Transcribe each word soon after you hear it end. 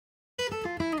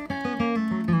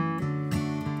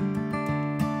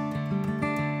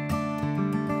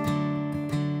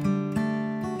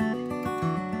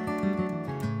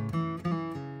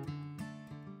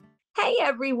Hey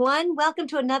everyone, welcome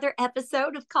to another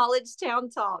episode of College Town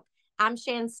Talk. I'm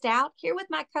Shan Stout here with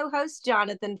my co-host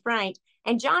Jonathan Frank.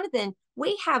 And Jonathan,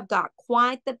 we have got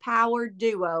quite the power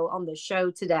duo on the show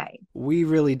today. We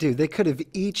really do. They could have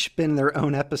each been their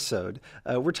own episode.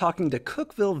 We're talking to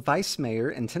Cookeville Vice Mayor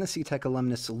and Tennessee Tech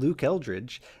alumnus Luke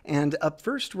Eldridge. And up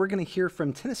first, we're going to hear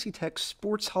from Tennessee Tech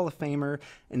Sports Hall of Famer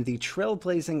and the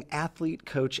trailblazing athlete,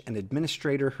 coach, and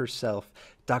administrator herself,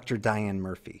 Dr. Dianne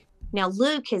Murphy. Now,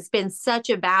 Luke has been such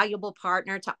a valuable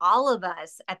partner to all of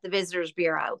us at the Visitors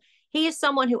Bureau. He is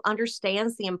someone who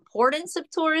understands the importance of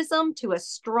tourism to a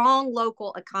strong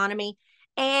local economy.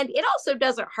 And it also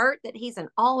doesn't hurt that he's an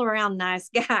all around nice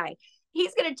guy.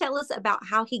 He's going to tell us about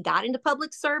how he got into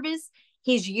public service,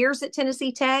 his years at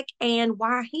Tennessee Tech, and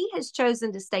why he has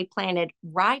chosen to stay planted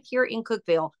right here in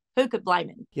Cookeville. Who could blame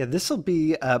him? Yeah, this will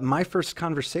be my first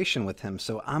conversation with him,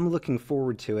 so I'm looking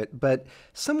forward to it. But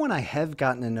someone I have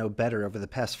gotten to know better over the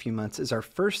past few months is our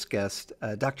first guest,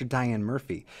 Dr. Dianne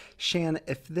Murphy. Shan,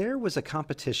 if there was a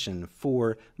competition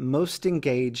for most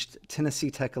engaged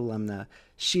Tennessee Tech alumna,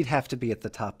 she'd have to be at the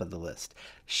top of the list.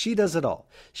 She does it all.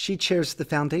 She chairs the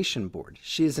foundation board.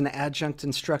 She is an adjunct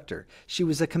instructor. She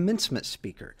was a commencement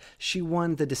speaker. She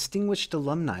won the Distinguished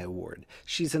Alumna Award.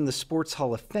 She's in the Sports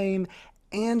Hall of Fame,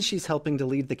 and she's helping to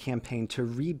lead the campaign to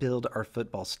rebuild our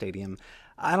football stadium.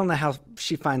 I don't know how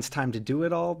she finds time to do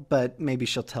it all, but maybe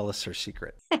she'll tell us her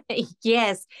secret.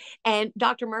 Yes. And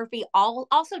Dr. Murphy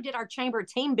also did our chamber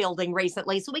team building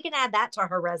recently, so we can add that to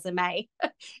her resume.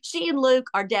 She and Luke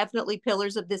are definitely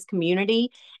pillars of this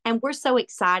community, and we're so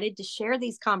excited to share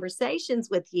these conversations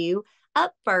with you.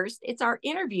 Up first, it's our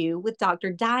interview with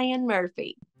Dr. Dianne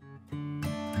Murphy.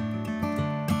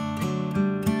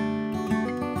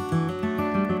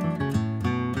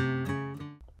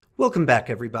 Welcome back,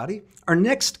 everybody. Our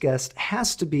next guest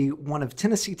has to be one of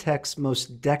Tennessee Tech's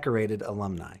most decorated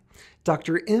alumni.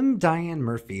 Dr. M. Dianne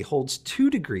Murphy holds 2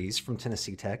 degrees from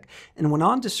Tennessee Tech and went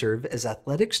on to serve as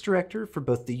athletics director for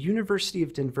both the University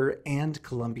of Denver and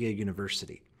Columbia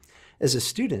University. As a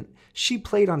student, she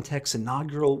played on Tech's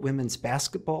inaugural women's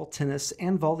basketball, tennis,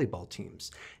 and volleyball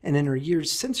teams, and in her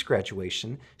years since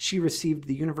graduation, she received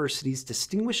the university's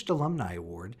Distinguished Alumna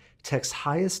Award, Tech's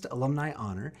highest alumni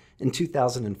honor, in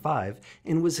 2005,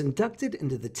 and was inducted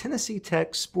into the Tennessee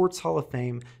Tech Sports Hall of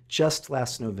Fame just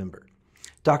last November.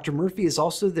 Dr. Murphy is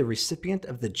also the recipient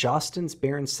of the Jostens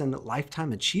Berenson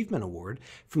Lifetime Achievement Award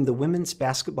from the Women's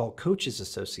Basketball Coaches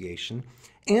Association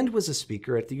and was a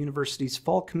speaker at the university's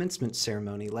fall commencement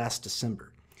ceremony last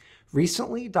December.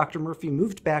 Recently, Dr. Murphy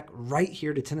moved back right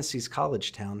here to Tennessee's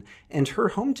college town and her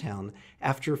hometown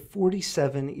after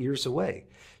 47 years away.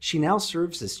 She now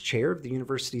serves as chair of the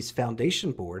university's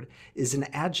foundation board, is an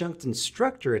adjunct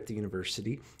instructor at the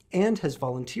university, and has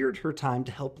volunteered her time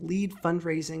to help lead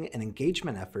fundraising and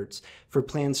engagement efforts for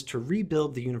plans to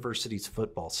rebuild the university's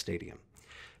football stadium.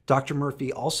 Dr.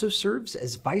 Murphy also serves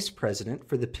as vice president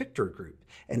for the PICTOR Group,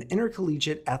 an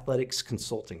intercollegiate athletics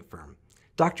consulting firm.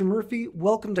 Dr. Murphy,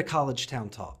 welcome to College Town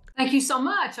Talk. Thank you so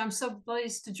much. I'm so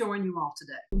pleased to join you all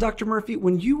today. Dr. Murphy,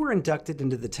 when you were inducted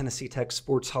into the Tennessee Tech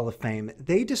Sports Hall of Fame,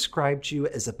 they described you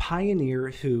as a pioneer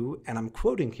who, and I'm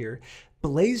quoting here,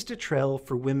 blazed a trail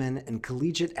for women in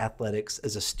collegiate athletics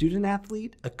as a student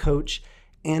athlete, a coach,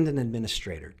 and an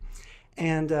administrator.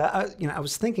 And I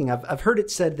was thinking, I've heard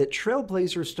it said that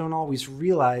trailblazers don't always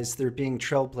realize they're being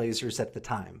trailblazers at the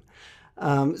time.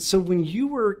 So when you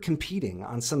were competing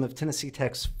on some of Tennessee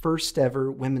Tech's first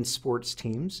ever women's sports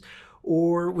teams,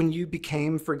 or when you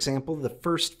became, for example, the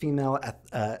first female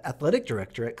athletic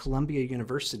director at Columbia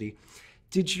University,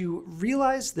 did you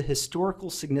realize the historical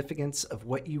significance of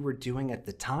what you were doing at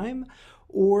the time?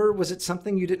 Or was it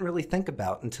something you didn't really think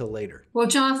about until later? Well,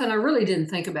 Jonathan, I really didn't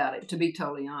think about it, to be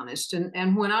totally honest.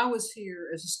 And when I was here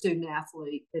as a student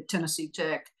athlete at Tennessee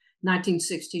Tech,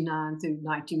 1969 through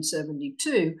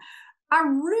 1972, I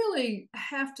really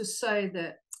have to say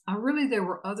that there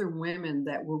were other women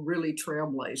that were really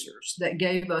trailblazers that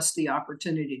gave us the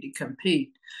opportunity to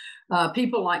compete.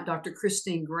 People like Dr.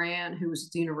 Christine Grant, who was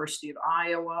at the University of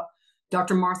Iowa,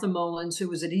 Dr. Martha Mullins, who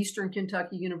was at Eastern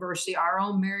Kentucky University, our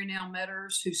own Mary Nell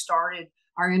Metters, who started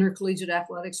our intercollegiate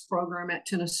athletics program at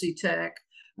Tennessee Tech,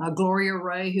 Gloria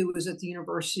Ray, who was at the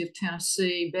University of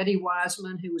Tennessee, Betty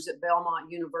Wiseman, who was at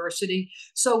Belmont University.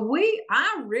 So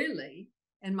I really,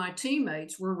 and my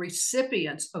teammates were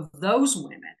recipients of those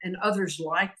women and others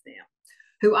like them,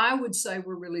 who I would say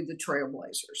were really the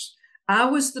trailblazers. I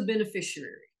was the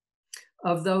beneficiary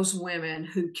of those women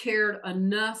who cared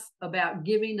enough about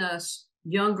giving us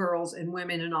young girls and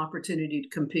women an opportunity to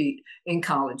compete in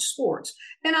college sports.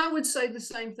 And I would say the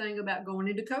same thing about going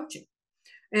into coaching.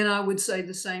 And I would say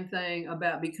the same thing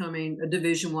about becoming a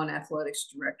Division I athletics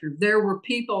director. There were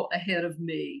people ahead of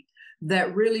me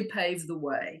that really paved the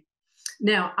way.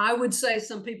 Now, I would say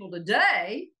some people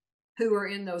today who are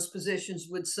in those positions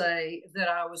would say that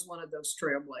I was one of those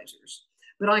trailblazers.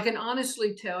 But I can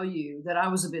honestly tell you that I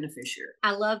was a beneficiary.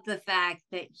 I love the fact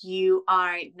that you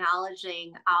are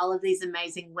acknowledging all of these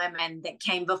amazing women that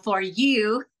came before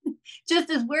you,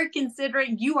 just as we're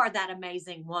considering you are that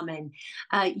amazing woman.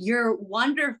 Your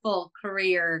wonderful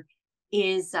career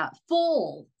is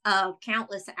full of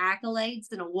countless accolades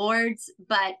and awards,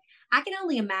 but I can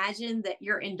only imagine that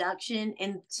your induction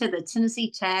into the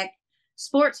Tennessee Tech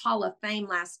Sports Hall of Fame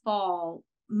last fall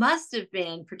must have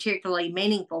been particularly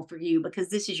meaningful for you because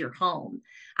this is your home.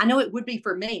 I know it would be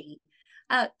for me.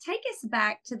 Take us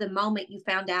back to the moment you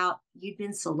found out you'd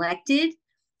been selected.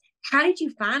 How did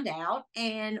you find out?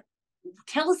 And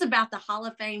tell us about the Hall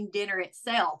of Fame dinner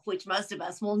itself, which most of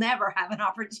us will never have an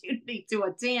opportunity to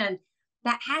attend.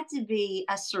 That had to be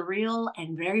a surreal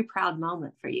and very proud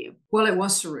moment for you. Well, it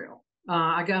was surreal.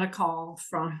 I got a call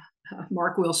from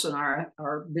Mark Wilson,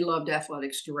 our beloved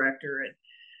athletics director, and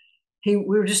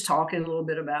we were just talking a little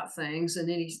bit about things, and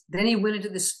then he went into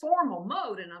this formal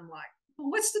mode, and I'm like, well,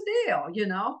 what's the deal,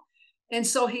 And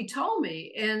so he told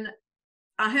me, and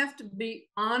I have to be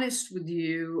honest with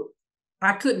you,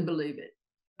 I couldn't believe it.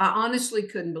 I honestly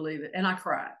couldn't believe it, and I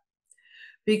cried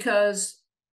because,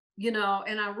 and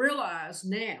I realize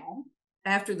now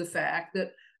after the fact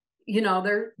that,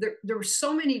 there were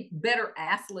so many better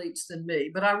athletes than me,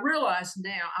 but I realize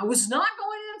now I was not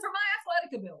going in for my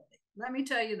athletic ability. Let me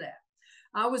tell you that.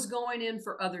 I was going in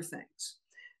for other things.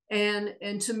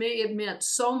 And to me, it meant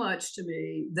so much to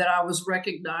me that I was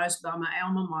recognized by my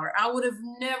alma mater. I would have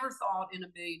never thought in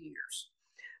a million years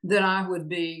that I would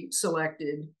be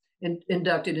selected and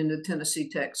inducted into Tennessee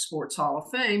Tech Sports Hall of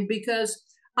Fame because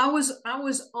I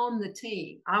was on the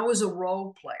team. I was a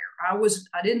role player.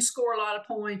 I didn't score a lot of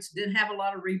points, didn't have a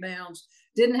lot of rebounds,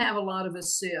 didn't have a lot of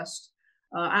assists.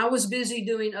 I was busy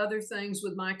doing other things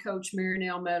with my coach,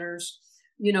 Marinelle Metters,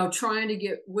 trying to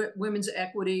get women's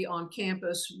equity on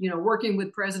campus, working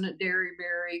with President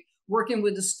Derryberry, working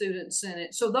with the Student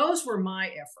Senate. So those were my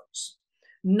efforts,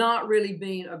 not really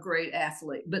being a great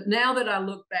athlete. But now that I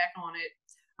look back on it,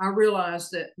 I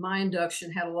realized that my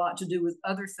induction had a lot to do with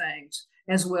other things,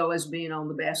 as well as being on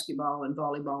the basketball and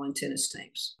volleyball and tennis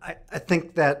teams. I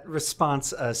think that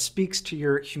response speaks to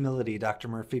your humility, Dr.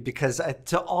 Murphy, because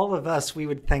to all of us, we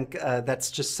would think that's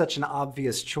just such an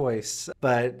obvious choice.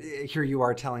 But here you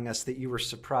are telling us that you were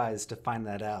surprised to find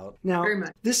that out. Now,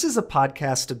 this is a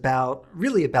podcast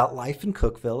about life in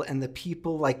Cookeville and the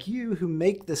people like you who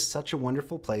make this such a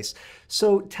wonderful place.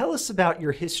 So tell us about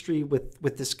your history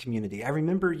with this community. I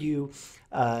remember you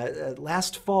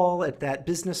last fall at that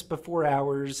business before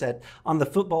hours on the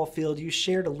football field. You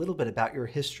shared a little bit about your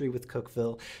history with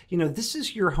Cookeville. This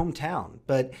is your hometown,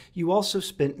 but you also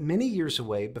spent many years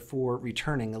away before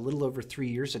returning a little over 3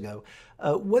 years ago.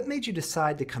 What made you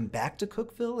decide to come back to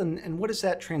Cookeville, and what has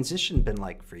that transition been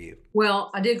like for you?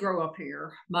 Well, I did grow up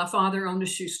here. My father owned a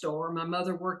shoe store. My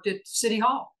mother worked at City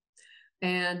Hall.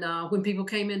 And when people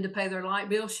came in to pay their light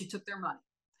bill, she took their money.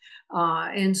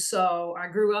 And so I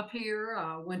grew up here,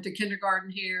 went to kindergarten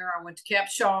here, I went to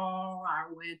Capshaw, I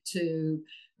went to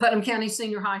Putnam County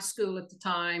Senior High School at the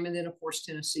time, and then, of course,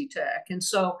 Tennessee Tech. And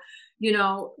so,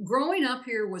 growing up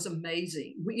here was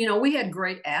amazing. We had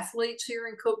great athletes here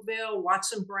in Cookeville,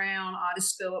 Watson Brown,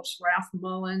 Otis Phillips, Ralph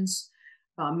Mullins,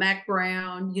 Mac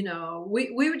Brown.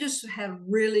 We would just have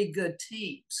really good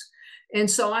teams.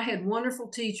 And so I had wonderful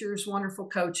teachers, wonderful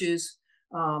coaches.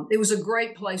 It was a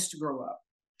great place to grow up.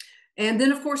 And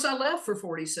then, of course, I left for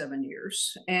 47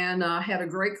 years and had a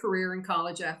great career in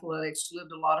college athletics,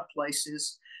 lived a lot of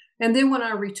places. And then when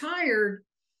I retired,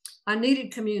 I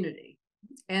needed community.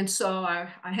 And so I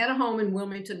had a home in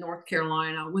Wilmington, North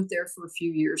Carolina. I went there for a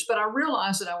few years, but I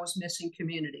realized that I was missing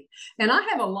community. And I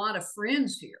have a lot of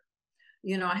friends here.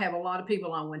 I have a lot of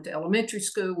people I went to elementary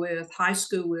school with, high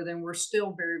school with, and we're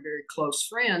still very, very close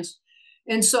friends.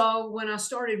 And so when I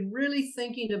started really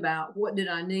thinking about what did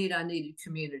I need, I needed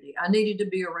community. I needed to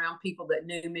be around people that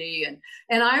knew me.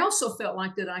 And I also felt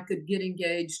like that I could get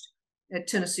engaged at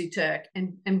Tennessee Tech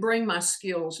and bring my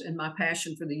skills and my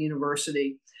passion for the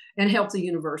university and help the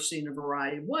university in a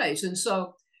variety of ways. And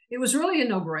so it was really a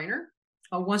no-brainer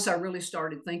once I really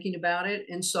started thinking about it.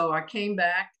 And so I came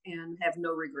back and have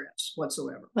no regrets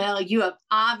whatsoever. Well, you have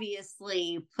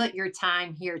obviously put your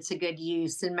time here to good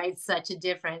use and made such a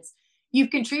difference. You've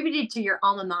contributed to your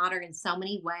alma mater in so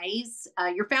many ways.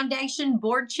 Your foundation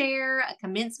board chair, a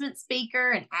commencement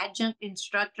speaker, an adjunct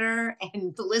instructor,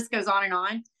 and the list goes on and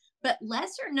on. But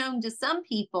lesser known to some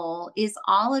people is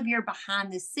all of your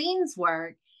behind the scenes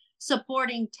work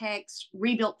supporting Tech's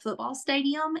rebuilt football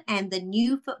stadium and the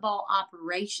new football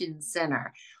operations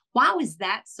center. Why was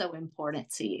that so important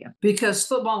to you? Because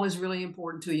football is really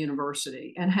important to a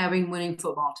university, and having winning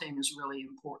football team is really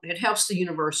important. It helps the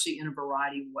university in a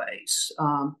variety of ways.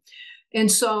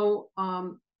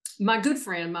 My good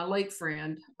friend, my late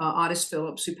friend, Otis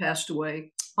Phillips, who passed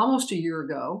away almost a year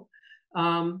ago,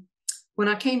 when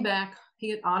I came back,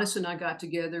 Otis and I got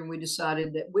together and we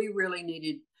decided that we really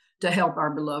needed to help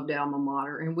our beloved alma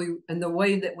mater. And the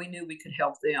way that we knew we could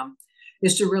help them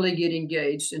is to really get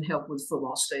engaged and help with the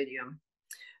football stadium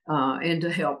and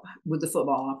to help with the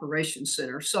football operations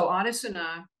center. So Otis and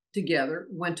I together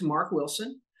went to Mark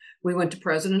Wilson. We went to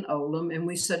President Olam and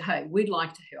we said, hey, we'd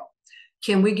like to help.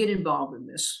 Can we get involved in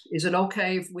this? Is it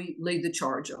okay if we lead the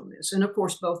charge on this? And of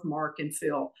course, both Mark and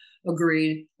Phil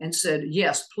agreed and said,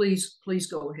 yes, please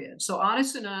go ahead. So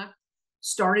Otis and I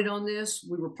started on this.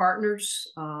 We were partners.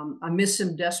 I miss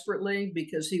him desperately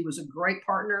because he was a great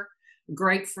partner, a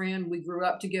great friend. We grew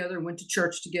up together, went to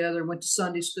church together, went to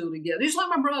Sunday school together. He's like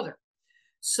my brother.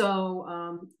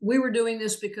 So we were doing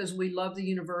this because we love the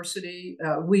university.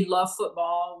 We love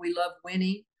football. We love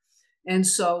winning. And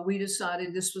so we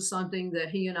decided this was something that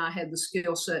he and I had the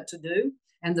skill set to do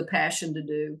and the passion to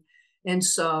do. And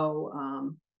so,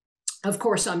 of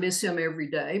course, I miss him every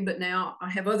day, but now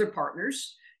I have other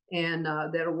partners and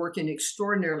that are working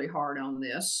extraordinarily hard on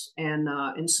this.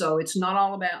 And so it's not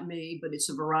all about me, but it's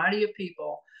a variety of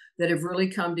people that have really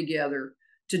come together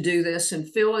to do this.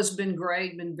 And Phil has been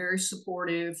great, been very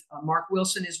supportive. Mark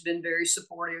Wilson has been very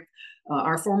supportive.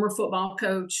 Our former football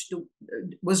coach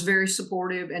was very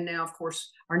supportive. And now, of course,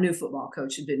 our new football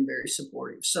coach has been very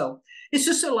supportive. So it's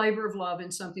just a labor of love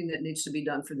and something that needs to be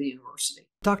done for the university.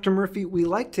 Dr. Murphy, we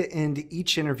like to end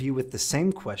each interview with the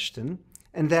same question,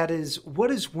 and that is,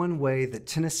 what is one way that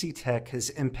Tennessee Tech has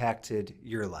impacted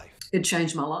your life? It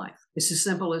changed my life. It's as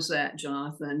simple as that,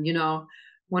 Jonathan. You know,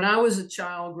 when I was a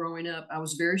child growing up, I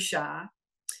was very shy.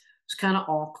 It's kind of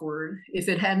awkward. If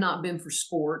it had not been for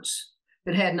sports,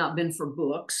 if it had not been for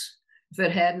books, if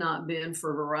it had not been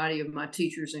for a variety of my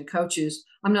teachers and coaches,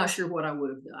 I'm not sure what I would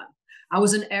have done. I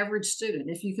was an average student.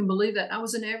 If you can believe that, I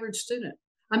was an average student.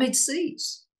 I made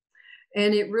C's.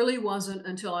 And it really wasn't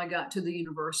until I got to the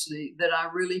university that I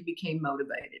really became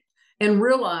motivated and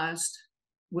realized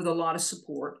with a lot of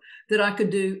support that I could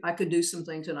do some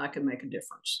things and I could make a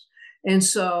difference. And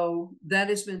so that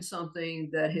has been something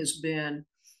that has been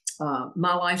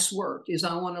my life's work. Is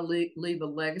I want to leave a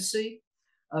legacy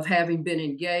of having been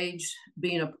engaged,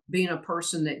 being a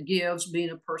person that gives,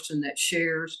 being a person that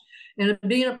shares, and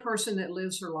being a person that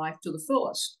lives her life to the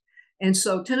fullest. And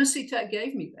so Tennessee Tech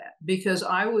gave me that because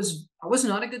I was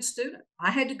not a good student.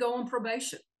 I had to go on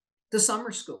probation to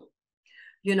summer school,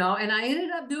 you know, and I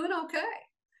ended up doing okay.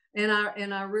 And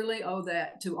I really owe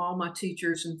that to all my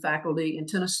teachers and faculty in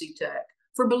Tennessee Tech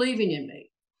for believing in me.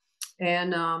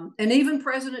 And even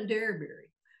President Derryberry,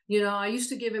 you know, I used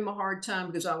to give him a hard time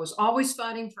because I was always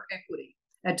fighting for equity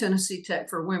at Tennessee Tech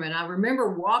for women. I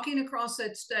remember walking across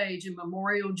that stage in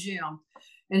Memorial Gym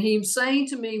and he saying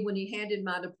to me when he handed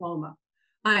my diploma,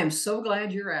 I am so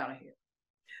glad you're out of here.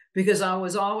 Because I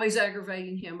was always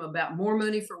aggravating him about more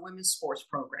money for women's sports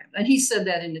programs. And he said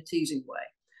that in a teasing way.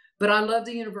 But I love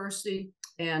the university,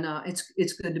 and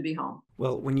it's good to be home.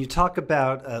 Well, when you talk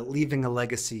about leaving a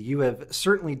legacy, you have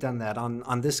certainly done that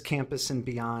on this campus and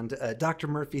beyond. Dr.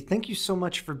 Murphy, thank you so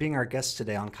much for being our guest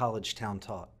today on College Town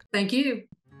Talk. Thank you.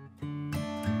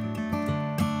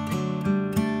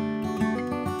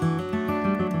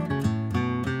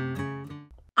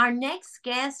 Our next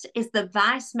guest is the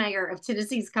Vice Mayor of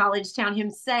Tennessee's College Town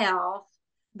himself,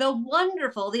 the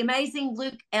wonderful, the amazing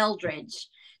Luke Eldridge.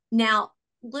 Now,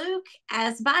 Luke,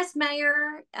 as Vice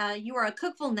Mayor, you are a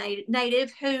Cookeville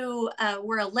native who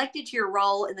were elected to your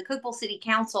role in the Cookeville City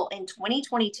Council in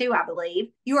 2022, I believe.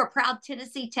 You are a proud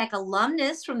Tennessee Tech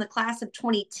alumnus from the class of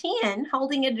 2010,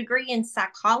 holding a degree in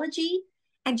psychology.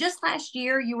 And just last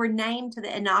year, you were named to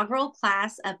the inaugural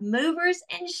class of Movers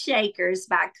and Shakers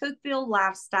by Cookeville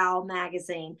Lifestyle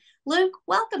magazine. Luke,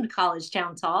 welcome to College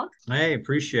Town Talk. Hey,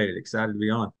 appreciate it. Excited to be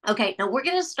on. Okay, now we're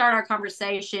going to start our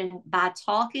conversation by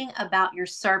talking about your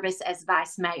service as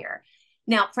Vice Mayor.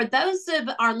 Now, for those of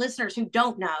our listeners who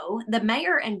don't know, the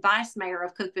Mayor and Vice Mayor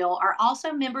of Cookeville are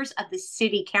also members of the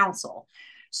City Council.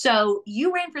 So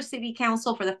you ran for City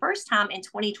Council for the first time in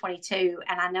 2022,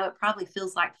 and I know it probably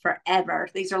feels like forever.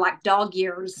 These are like dog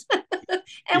years.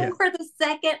 And we're the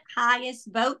second highest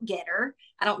vote getter.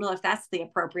 I don't know if that's the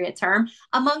appropriate term,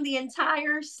 among the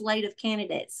entire slate of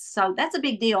candidates. So that's a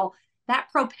big deal. That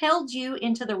propelled you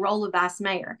into the role of Vice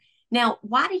Mayor. Now,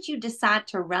 why did you decide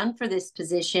to run for this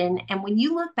position? And when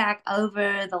you look back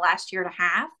over the last year and a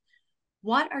half,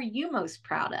 what are you most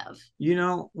proud of? You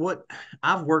know what?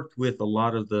 I've worked with a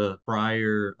lot of the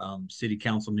prior city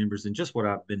council members, and just what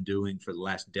I've been doing for the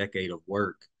last decade of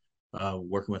work,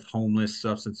 working with homeless,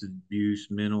 substance abuse,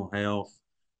 mental health,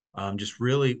 just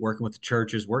really working with the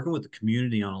churches, working with the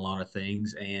community on a lot of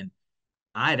things. And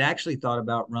I had actually thought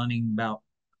about running about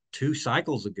 2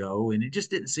 cycles ago, and it just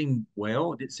didn't seem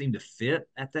well. It didn't seem to fit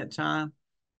at that time.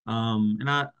 And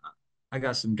I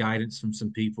got some guidance from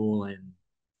some people, and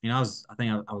I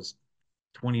think I was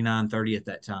 29, 30 at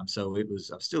that time. So I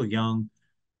was still young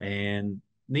and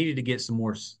needed to get some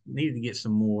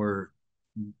more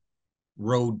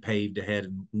road paved ahead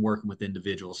and working with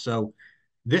individuals. So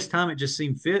this time it just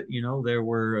seemed fit. There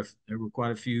were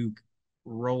quite a few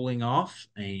rolling off,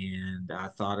 and I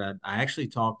actually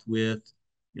talked with,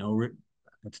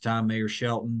 at the time, Mayor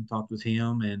Shelton, talked with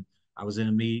him, and I was in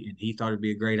a meet, and he thought it'd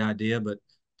be a great idea. But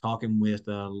talking with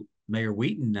Mayor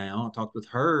Wheaton now, I talked with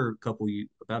her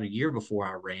about a year before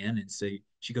I ran, and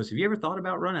she goes, "Have you ever thought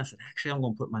about running?" I said, "Actually, I'm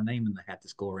going to put my name in the hat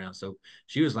this go around." So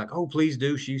she was like, "Oh, please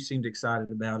do." She seemed excited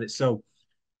about it. So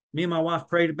me and my wife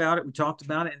prayed about it. We talked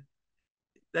about it,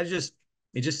 and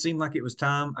it just seemed like it was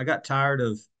time. I got tired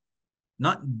of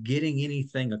not getting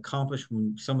anything accomplished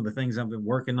from some of the things I've been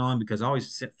working on, because I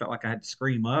always felt like I had to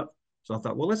scream up. So I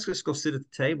thought, well, let's just go sit at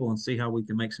the table and see how we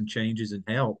can make some changes and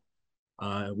help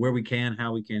where we can,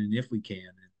 how we can, and if we can.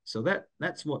 And so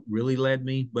that's what really led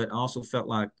me. But I also felt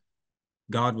like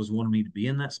God was wanting me to be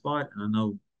in that spot. And I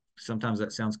know sometimes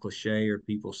that sounds cliche or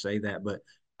people say that, but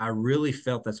I really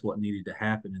felt that's what needed to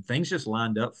happen. And things just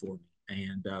lined up for me.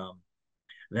 And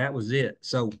that was it.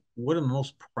 So what I'm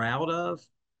most proud of,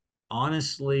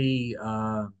 honestly,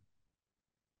 one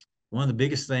of the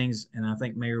biggest things, and I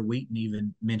think Mayor Wheaton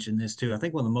even mentioned this too, I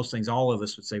think one of the most things all of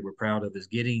us would say we're proud of is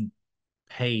getting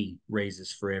pay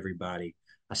raises for everybody.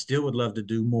 I still would love to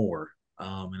do more.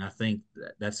 And I think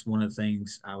that's one of the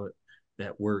things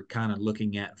that we're kind of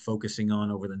looking at focusing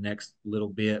on over the next little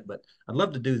bit. But I'd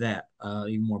love to do that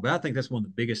even more. But I think that's one of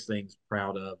the biggest things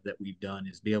proud of that we've done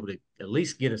is be able to at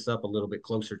least get us up a little bit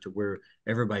closer to where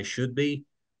everybody should be.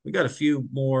 We got a few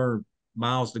more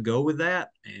miles to go with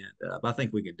that, and I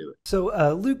think we can do it.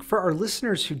 So, Luke, for our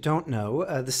listeners who don't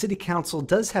know, the City Council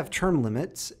does have term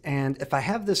limits, and if I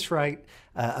have this right,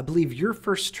 I believe your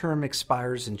first term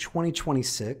expires in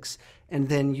 2026, and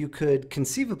then you could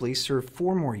conceivably serve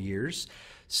 4 more years.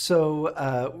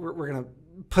 So, we're going to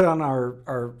put on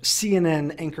our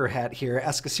CNN anchor hat here,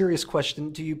 ask a serious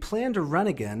question. Do you plan to run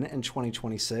again in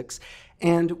 2026?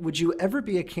 And would you ever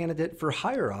be a candidate for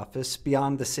higher office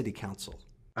beyond the City Council?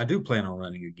 I do plan on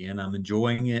running again. I'm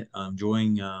enjoying it. I'm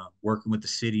enjoying working with the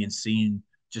city and seeing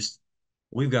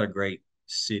we've got a great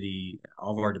city.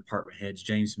 All of our department heads,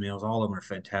 James Mills, all of them are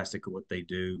fantastic at what they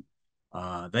do.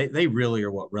 They really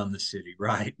are what run the city,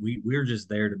 right? We're just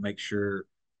there to make sure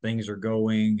things are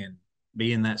going and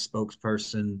being that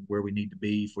spokesperson where we need to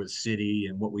be for the city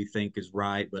and what we think is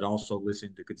right, but also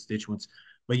listening to constituents.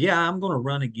 But yeah, I'm going to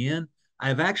run again.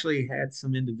 I've actually had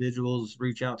some individuals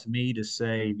reach out to me to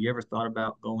say, "Have you ever thought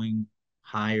about going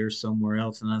higher somewhere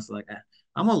else?" And I was like,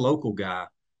 I'm a local guy.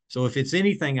 So if it's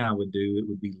anything I would do, it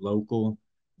would be local,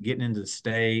 getting into the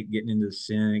state, getting into the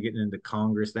Senate, getting into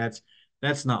Congress.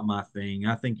 That's not my thing.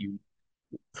 I think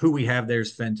who we have there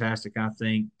is fantastic, I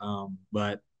think.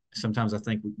 But sometimes I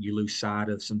think you lose sight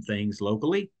of some things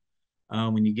locally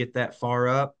when you get that far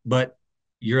up. But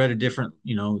you're at a different,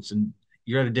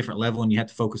 you're at a different level and you have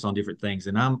to focus on different things.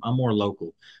 And I'm more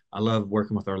local. I love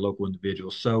working with our local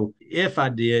individuals. So if I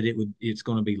did, it's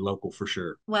going to be local for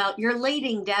sure. Well, you're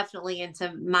leading definitely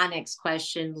into my next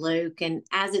question, Luke. And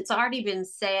as it's already been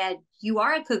said, you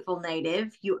are a Cookeville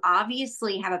native. You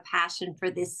obviously have a passion for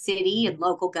this city and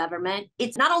local government.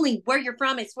 It's not only where you're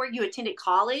from, it's where you attended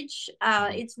college.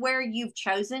 It's where you've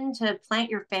chosen to plant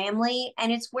your family,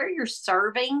 and it's where you're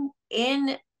serving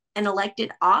in an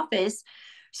elected office.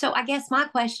 So I guess my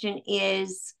question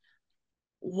is,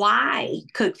 why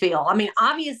Cookeville? I mean,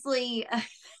 obviously,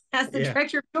 as the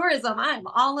director of tourism, I'm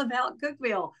all about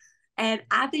Cookeville, and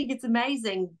I think it's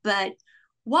amazing. But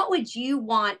what would you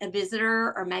want a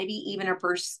visitor or maybe even a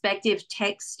prospective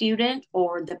tech student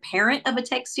or the parent of a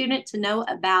tech student to know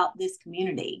about this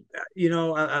community?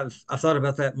 I've thought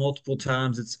about that multiple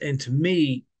times. And to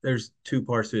me, there's two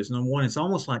parts to this. Number one, it's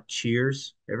almost like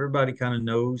Cheers. Everybody kind of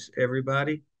knows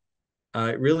everybody.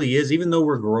 It really is. Even though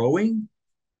we're growing,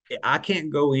 I can't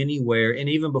go anywhere. And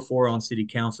even before on city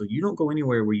council, you don't go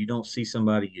anywhere where you don't see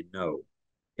somebody you know.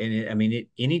 And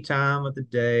any time of the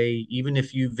day, even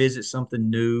if you visit something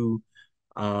new,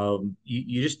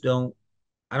 you just don't.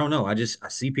 I don't know. I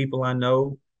see people I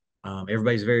know.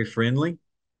 Everybody's very friendly.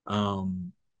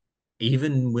 Um,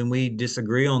 Even when we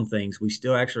disagree on things, we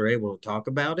still actually are able to talk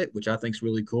about it, which I think is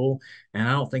really cool. And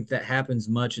I don't think that happens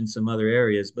much in some other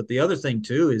areas. But the other thing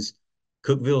too is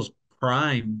Cookeville's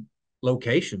prime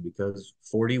location, because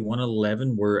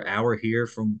 4111, we're an hour here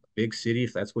from a big city.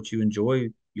 If that's what you enjoy,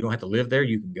 you don't have to live there.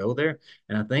 You can go there.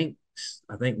 And I think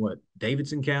what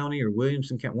Davidson County or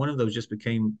Williamson County, one of those just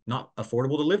became not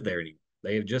affordable to live there anymore.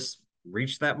 They have just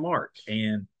reached that mark,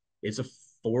 and it's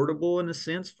affordable in a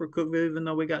sense for Cookeville, even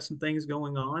though we got some things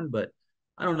going on. But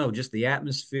I don't know, just the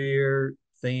atmosphere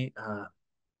thing,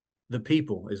 the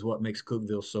people is what makes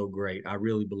Cookeville so great. I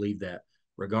really believe that,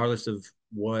 regardless of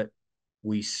what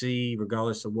we see,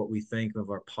 regardless of what we think of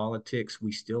our politics,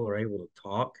 we still are able to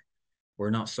talk.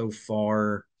 We're not so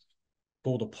far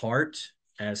pulled apart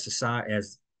as society,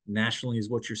 as nationally as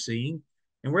what you're seeing,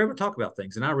 and we're able to talk about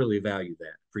things. And I really value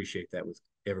that, appreciate that with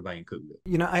everybody in Cookeville.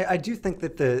 You know, I do think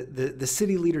that the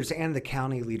city leaders and the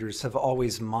county leaders have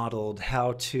always modeled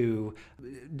how to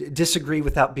disagree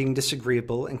without being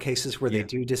disagreeable in cases where they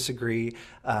do disagree,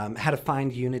 how to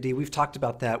find unity. We've talked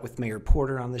about that with Mayor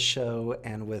Porter on the show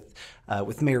and with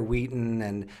Mayor Wheaton,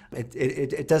 and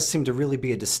it does seem to really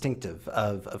be a distinctive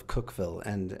of Cookeville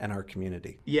and our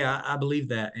community. Yeah, I believe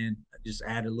that, and just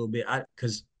add a little bit,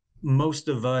 because most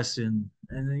of us, and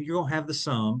you're gonna have the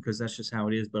some, because that's just how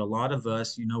it is, but a lot of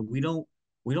us, we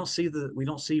don't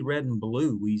see red and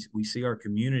blue. We see our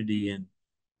community, and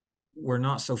we're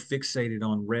not so fixated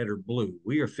on red or blue.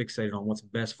 We are fixated on what's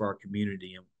best for our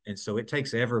community, and so it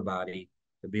takes everybody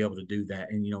to be able to do that.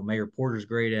 And Mayor Porter's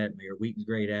great at it, Mayor Wheaton's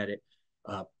great at it,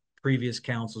 uh, previous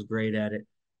council's great at it.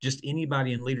 Just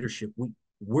anybody in leadership,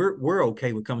 we're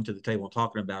okay with coming to the table and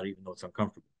talking about it, even though it's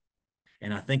uncomfortable.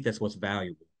 And I think that's what's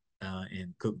valuable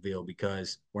in Cookeville,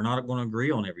 because we're not going to agree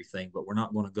on everything, but we're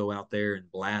not going to go out there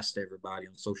and blast everybody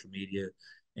on social media.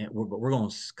 But we're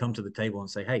going to come to the table and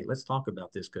say, hey, let's talk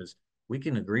about this, because we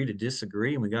can agree to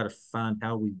disagree, and we got to find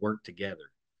how we work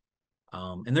together.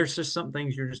 And there's just some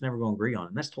things you're just never going to agree on,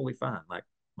 and that's totally fine. Like,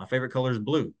 my favorite color is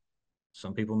blue.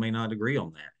 Some people may not agree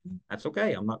on that. That's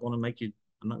okay. I'm not going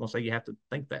to say you have to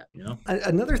think that.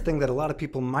 Another thing that a lot of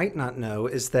people might not know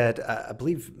is that I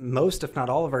believe most, if not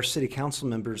all, of our city council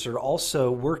members are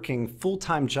also working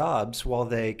full-time jobs while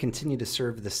they continue to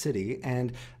serve the city.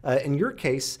 And in your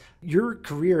case, your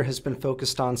career has been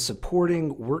focused on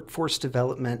supporting workforce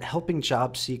development, helping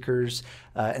job seekers,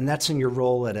 and that's in your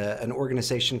role at an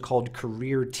organization called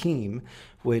Career Team,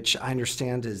 which I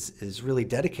understand is really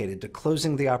dedicated to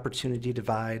closing the opportunity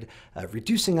divide,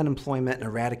 reducing unemployment, and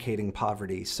eradicating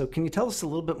poverty. So can you tell us a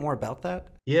little bit more about that?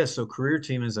 Yeah, so Career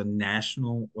Team is a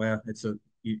national, well, it's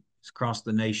across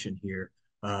the nation here.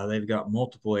 They've got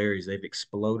multiple areas. They've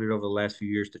exploded over the last few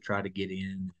years to try to get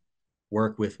in,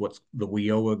 work with what's the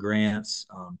WIOA grants,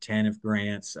 TANF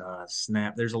grants,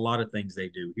 SNAP. There's a lot of things they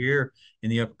do. Here in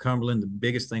the Upper Cumberland, the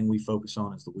biggest thing we focus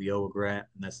on is the WIOA grant,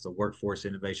 and that's the Workforce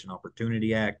Innovation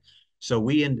Opportunity Act. So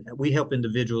we help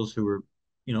individuals who are,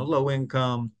 low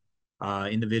income,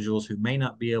 individuals who may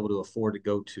not be able to afford to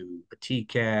go to a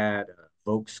TCAT, a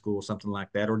Voc school, something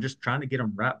like that, or just trying to get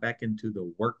them right back into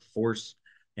the workforce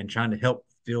and trying to help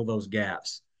fill those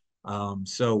gaps.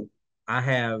 So I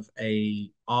have a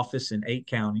office in 8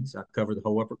 counties. I cover the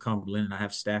whole Upper Cumberland, and I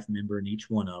have staff member in each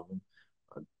one of them.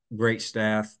 Great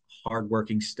staff,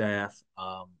 hardworking staff.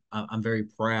 I'm very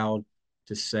proud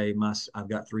to say I've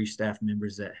got 3 staff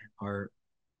members that are,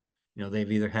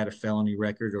 they've either had a felony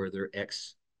record or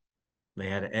they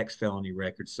had an ex felony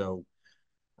record. So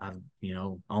I've,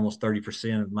 almost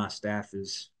 30% of my staff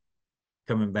is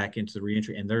coming back into the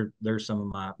reentry, and they're some of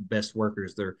my best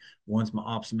workers. One's my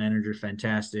ops manager,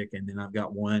 fantastic, and then I've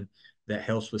got one that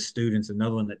helps with students,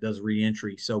 another one that does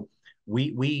reentry. So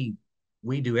we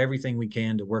do everything we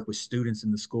can to work with students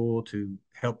in the school to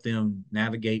help them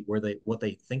navigate what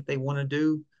they think they want to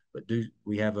do. But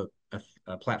we have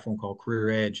a platform called Career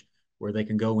Edge where they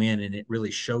can go in, and it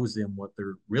really shows them what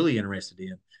they're really interested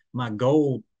in. My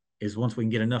goal is, once we can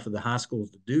get enough of the high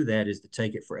schools to do that, is to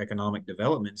take it for economic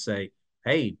development and say,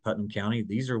 hey, Putnam County,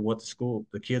 these are what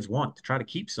the kids want, to try to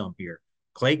keep some here.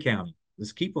 Clay County,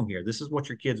 let's keep them here. This is what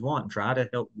your kids want, and try to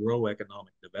help grow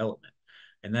economic development.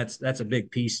 And that's a big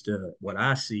piece to what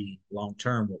I see long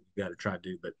term, what we've got to try to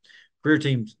do. But Career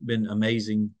Team's been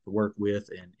amazing to work with,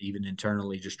 and even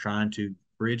internally, just trying to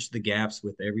bridge the gaps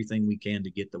with everything we can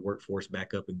to get the workforce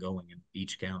back up and going in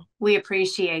each county. We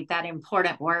appreciate that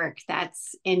important work.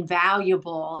 That's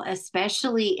invaluable,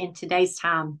 especially in today's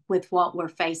time with what we're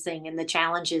facing and the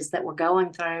challenges that we're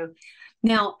going through.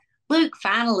 Now, Luke,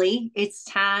 finally, it's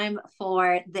time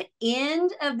for the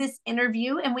end of this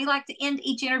interview, and we like to end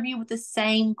each interview with the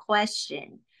same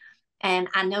question. And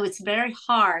I know it's very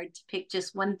hard to pick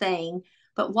just one thing,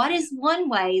 but what is one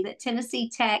way that Tennessee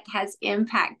Tech has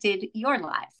impacted your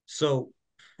life? So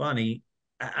funny,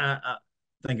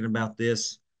 thinking about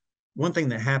this, one thing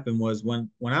that happened was when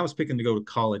I was picking to go to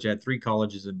college, I had three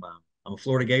colleges in mind. I'm a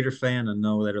Florida Gator fan. I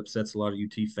know that upsets a lot of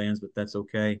UT fans, but that's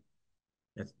okay.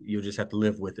 You'll just have to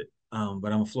live with it.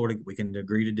 But I'm a Florida. We can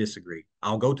agree to disagree.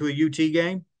 I'll go to a UT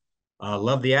game.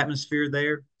 Love the atmosphere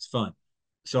there. It's fun.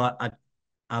 So I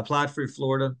applied for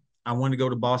Florida. I wanted to go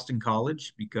to Boston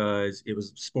College because it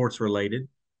was sports related.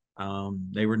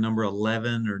 They were number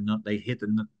 11 or not. They hit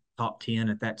the top 10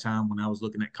 at that time when I was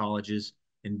looking at colleges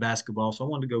in basketball. So I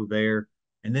wanted to go there,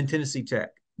 and then Tennessee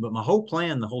Tech. But my whole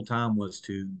plan the whole time was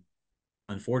to,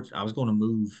 unfortunately, I was going to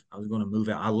move. I was going to move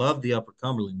out. I love the Upper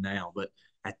Cumberland now, but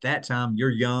at that time, you're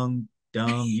young,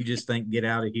 dumb. You just think, get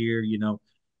out of here, you know.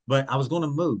 But I was going to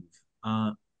move.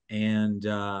 And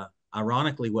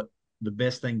ironically, what the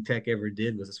best thing Tech ever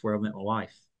did was that's where I met my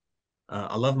wife.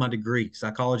 I love my degree,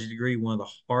 psychology degree. I'll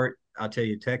tell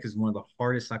you, Tech is one of the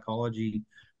hardest psychology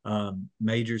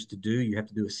majors to do. You have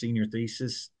to do a senior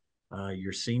thesis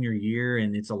your senior year,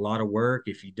 and it's a lot of work.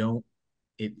 If you don't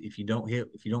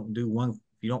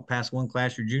pass one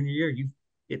class your junior year,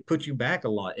 it puts you back a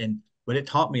lot. But it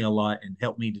taught me a lot and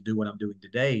helped me to do what I'm doing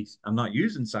today. I'm not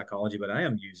using psychology, but I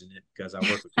am using it because I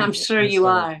work with people. I'm sure you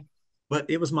are. But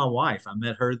it was my wife. I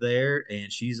met her there,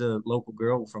 and she's a local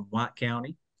girl from White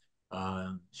County.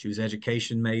 She was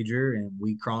education major, and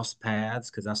we crossed paths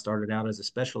because I started out as a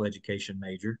special education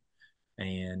major,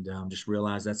 and just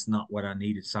realized that's not what I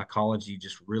needed. Psychology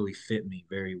just really fit me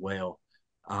very well.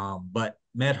 But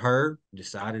met her,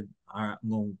 decided, all right, I'm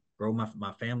going to grow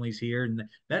my family's here. And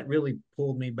that really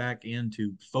pulled me back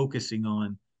into focusing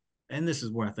on, and this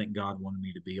is where I think God wanted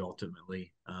me to be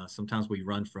ultimately. Sometimes we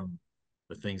run from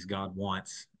the things God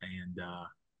wants. And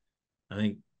I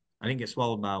think I didn't get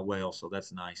swallowed by a whale, so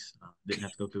that's nice. Didn't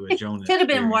have to go through a Jonah. Could have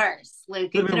been worse,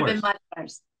 Luke. It could have been much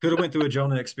worse. Could have went through a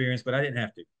Jonah experience, but I didn't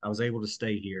have to. I was able to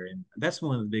stay here. And that's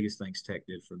one of the biggest things Tech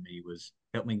did for me, was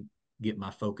help me get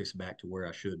my focus back to where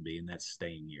I should be, and that's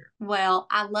staying here. Well,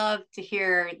 I love to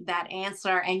hear that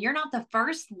answer. And you're not the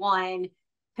first one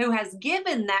who has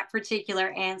given that particular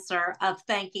answer of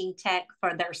thanking Tech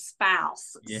for their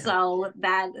spouse. Yeah. So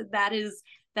that is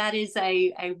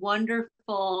a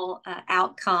wonderful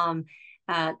outcome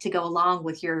to go along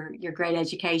with your great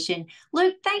education.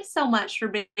 Luke, thanks so much for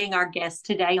being our guest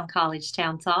today on College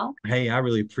Town Talk. Hey, I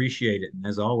really appreciate it. And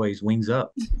as always, wings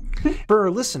up. For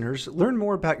our listeners, learn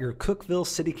more about your Cookeville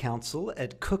City Council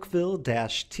at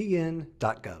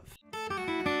cookeville-tn.gov.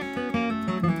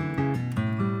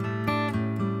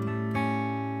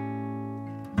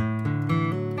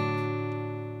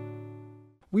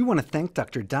 We want to thank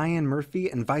Dr. Dianne Murphy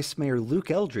and Vice Mayor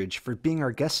Luke Eldridge for being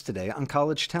our guests today on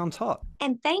College Town Talk.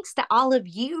 And thanks to all of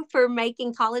you for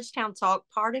making College Town Talk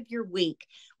part of your week.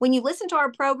 When you listen to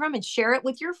our program and share it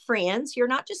with your friends, you're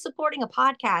not just supporting a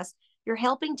podcast, you're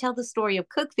helping tell the story of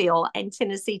Cookeville and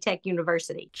Tennessee Tech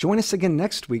University. Join us again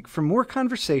next week for more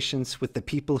conversations with the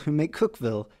people who make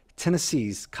Cookeville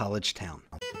Tennessee's college town.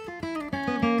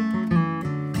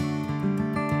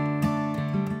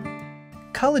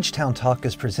 College Town Talk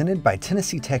is presented by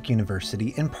Tennessee Tech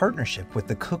University in partnership with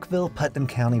the Cookeville-Putnam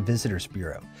County Visitors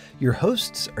Bureau. Your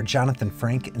hosts are Jonathan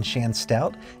Frank and Shan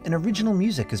Stout, and original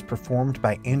music is performed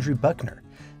by Andrew Buckner.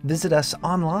 Visit us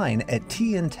online at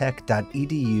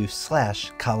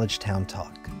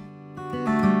tntech.edu/collegetowntalk.